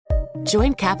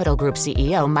Join Capital Group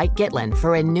CEO Mike Gitlin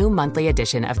for a new monthly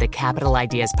edition of the Capital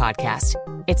Ideas Podcast.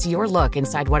 It's your look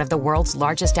inside one of the world's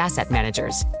largest asset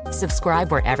managers.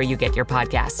 Subscribe wherever you get your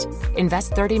podcasts.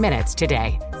 Invest 30 minutes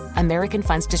today. American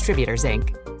Funds Distributors,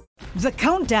 Inc. The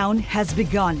countdown has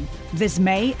begun. This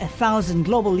May, 1,000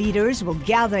 global leaders will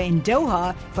gather in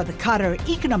Doha for the Qatar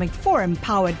Economic Forum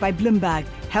powered by Bloomberg,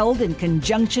 held in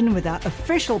conjunction with our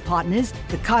official partners,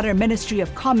 the Qatar Ministry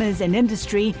of Commerce and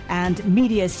Industry and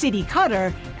Media City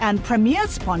Qatar, and premier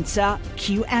sponsor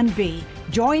QNB.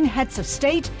 Join heads of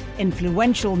state,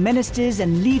 influential ministers,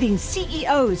 and leading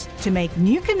CEOs to make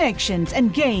new connections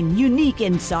and gain unique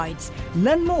insights.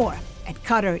 Learn more at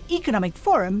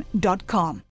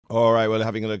QatarEconomicForum.com. All right, well,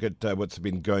 having a look at what's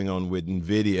been going on with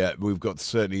Nvidia, we've got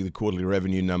certainly the quarterly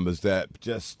revenue numbers there.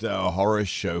 Just a horror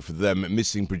show for them,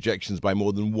 missing projections by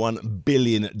more than $1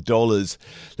 billion.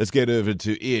 Let's get over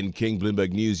to Ian King,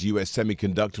 Bloomberg News U.S.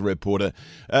 semiconductor reporter.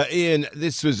 Ian,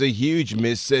 this was a huge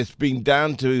miss. It's been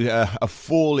down to a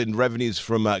fall in revenues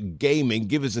from gaming.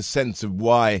 Give us a sense of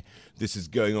why this is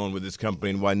going on with this company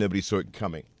and why nobody saw it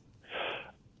coming.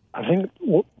 I think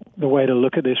the way to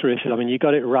look at this, Richard, I mean, you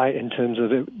got it right in terms of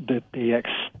the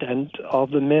extent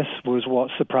of the miss was what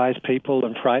surprised people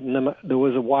and frightened them. There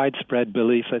was a widespread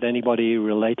belief that anybody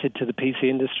related to the PC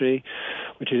industry,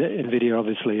 which Nvidia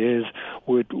obviously is,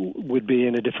 would be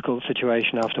in a difficult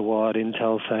situation after what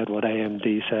Intel said, what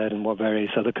AMD said, and what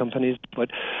various other companies.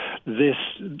 But this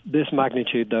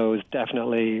magnitude, though, is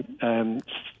definitely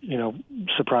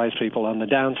surprised people on the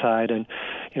downside, and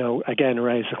again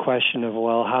raised the question of,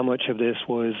 well, how much of this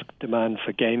was demand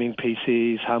for gaming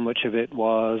PCs? How much of it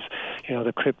was,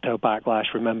 the crypto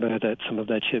backlash? Remember that some of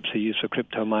their chips are used for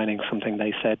crypto mining, something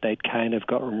they said they'd kind of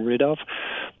gotten rid of,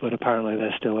 but apparently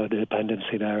there's still a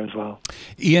dependency there as well.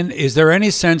 Ian, is there any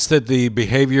sense that the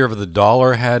behavior of the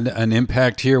dollar had an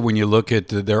impact here when you look at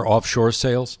their offshore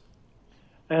sales?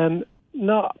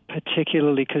 Not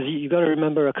particularly, because you've got to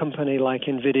remember a company like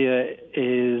Nvidia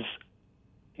is,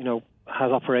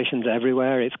 has operations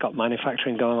everywhere. It's got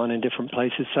manufacturing going on in different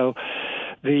places. So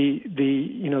the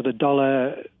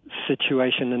dollar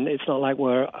situation, and it's not like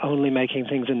we're only making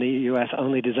things in the U.S.,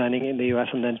 only designing it in the U.S.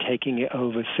 and then taking it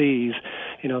overseas.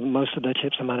 Most of their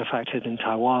chips are manufactured in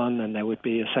Taiwan and they would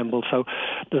be assembled. So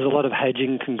there's a lot of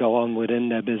hedging can go on within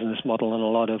their business model and a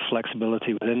lot of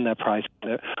flexibility within their price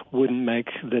that wouldn't make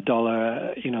the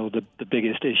dollar, the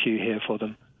biggest issue here for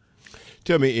them.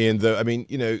 Tell me, Ian, though, I mean,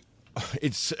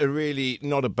 it's really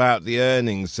not about the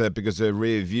earnings because they're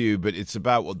rear view, but it's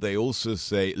about what they also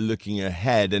say looking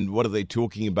ahead and what are they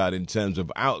talking about in terms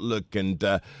of outlook and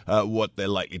what they're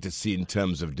likely to see in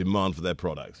terms of demand for their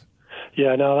products.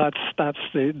 Yeah, no, that's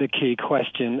the key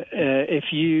question.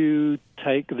 If you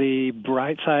take the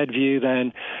bright side view,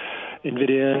 then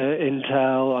Nvidia,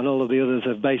 Intel, and all of the others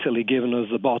have basically given us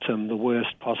the bottom, the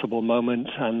worst possible moment,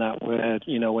 and that we're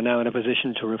now in a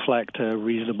position to reflect a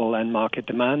reasonable end market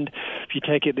demand. If you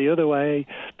take it the other way,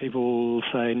 people will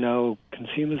say no,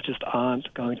 consumers just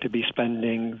aren't going to be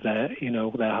spending their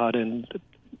hard-earned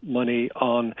money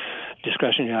on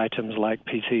discretionary items like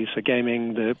PCs for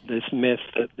gaming. This myth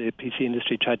that the PC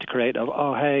industry tried to create of,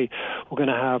 oh, hey, we're going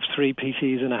to have 3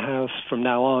 PCs in a house from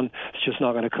now on, it's just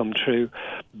not going to come true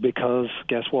because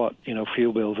guess what?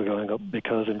 Fuel bills are going up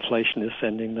because inflation is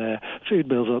sending their food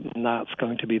bills up, and that's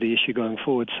going to be the issue going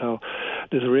forward. So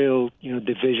there's a real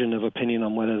division of opinion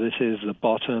on whether this is the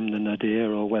bottom, the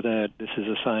nadir, or whether this is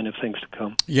a sign of things to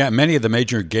come. Yeah, many of the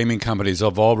major gaming companies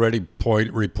have already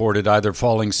reported either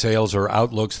falling sales or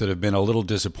outlooks that have been a little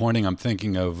disappointing. I'm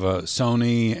thinking of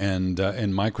Sony and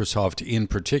Microsoft in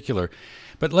particular.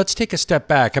 But let's take a step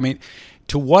back. I mean,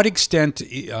 to what extent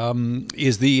is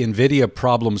the Nvidia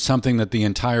problem something that the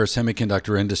entire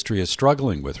semiconductor industry is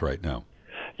struggling with right now?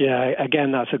 Yeah,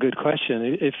 again, that's a good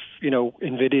question. If,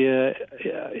 Nvidia,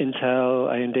 Intel,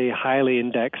 AMD highly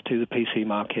indexed to the PC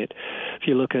market. If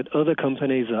you look at other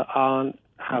companies that aren't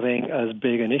having as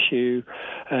big an issue,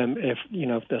 if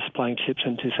they're supplying chips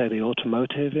into, say, the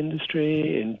automotive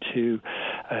industry, into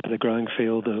the growing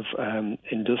field of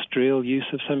industrial use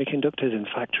of semiconductors in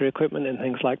factory equipment and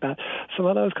things like that. Some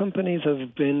of those companies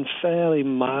have been fairly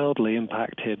mildly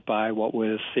impacted by what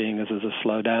we're seeing as a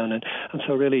slowdown, and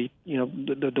so really,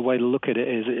 the way to look at it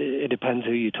is it depends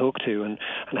who you talk to and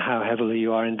how heavily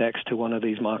you are indexed to one of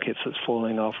these markets that's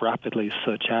falling off rapidly,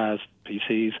 such as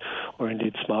PCs or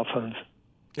indeed smartphones.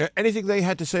 Anything they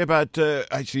had to say about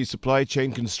actually supply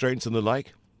chain constraints and the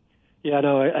like? Yeah,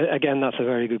 no, again, that's a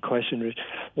very good question, Rich.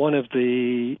 One of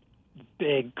the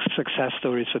big success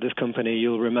stories for this company,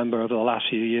 you'll remember over the last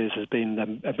few years, has been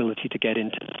the ability to get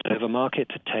into the server market,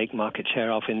 to take market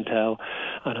share off Intel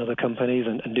and other companies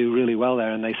and do really well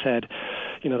there. And they said,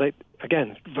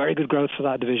 again, very good growth for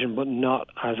that division, but not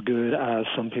as good as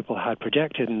some people had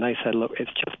projected. And they said, look,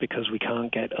 it's just because we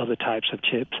can't get other types of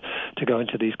chips to go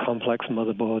into these complex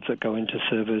motherboards that go into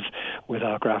servers with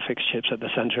our graphics chips at the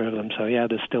center of them. So, yeah,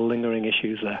 there's still lingering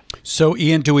issues there. So,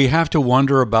 Ian, do we have to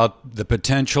wonder about the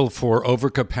potential for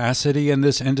overcapacity in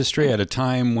this industry at a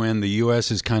time when the U.S.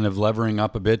 is kind of levering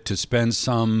up a bit to spend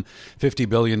some $50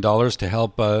 billion to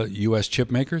help U.S.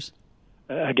 chip makers?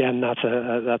 Again, that's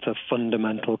a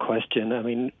fundamental question. I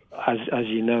mean, as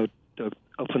you know,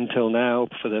 up until now,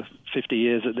 for the 50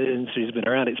 years that the industry's been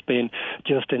around, it's been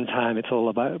just in time. It's all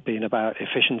about being about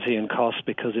efficiency and cost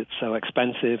because it's so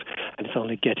expensive, and it's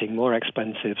only getting more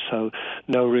expensive. So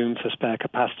no room for spare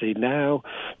capacity now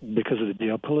because of the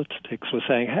geopolitics. We're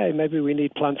saying, hey, maybe we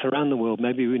need plants around the world.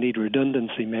 Maybe we need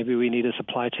redundancy. Maybe we need a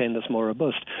supply chain that's more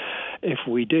robust. If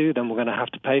we do, then we're going to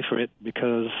have to pay for it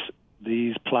because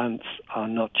these plants are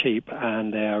not cheap,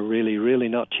 and they are really, really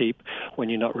not cheap when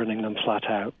you're not running them flat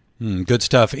out. Good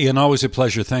stuff. Ian, always a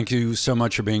pleasure. Thank you so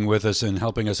much for being with us and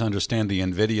helping us understand the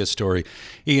Nvidia story.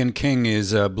 Ian King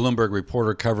is a Bloomberg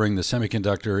reporter covering the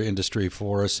semiconductor industry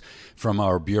for us from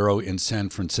our bureau in San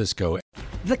Francisco.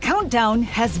 The countdown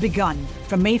has begun.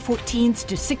 From May 14th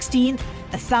to 16th,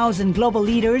 1,000 global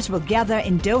leaders will gather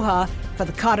in Doha for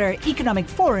the Qatar Economic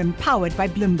Forum powered by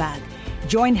Bloomberg.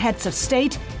 Join heads of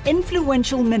state,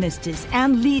 influential ministers,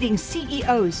 and leading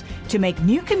CEOs to make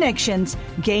new connections,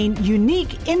 gain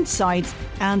unique insights,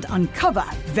 and uncover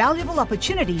valuable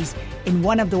opportunities in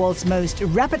one of the world's most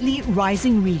rapidly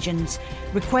rising regions.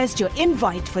 Request your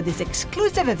invite for this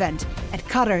exclusive event at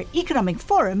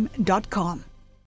QatarEconomicForum.com.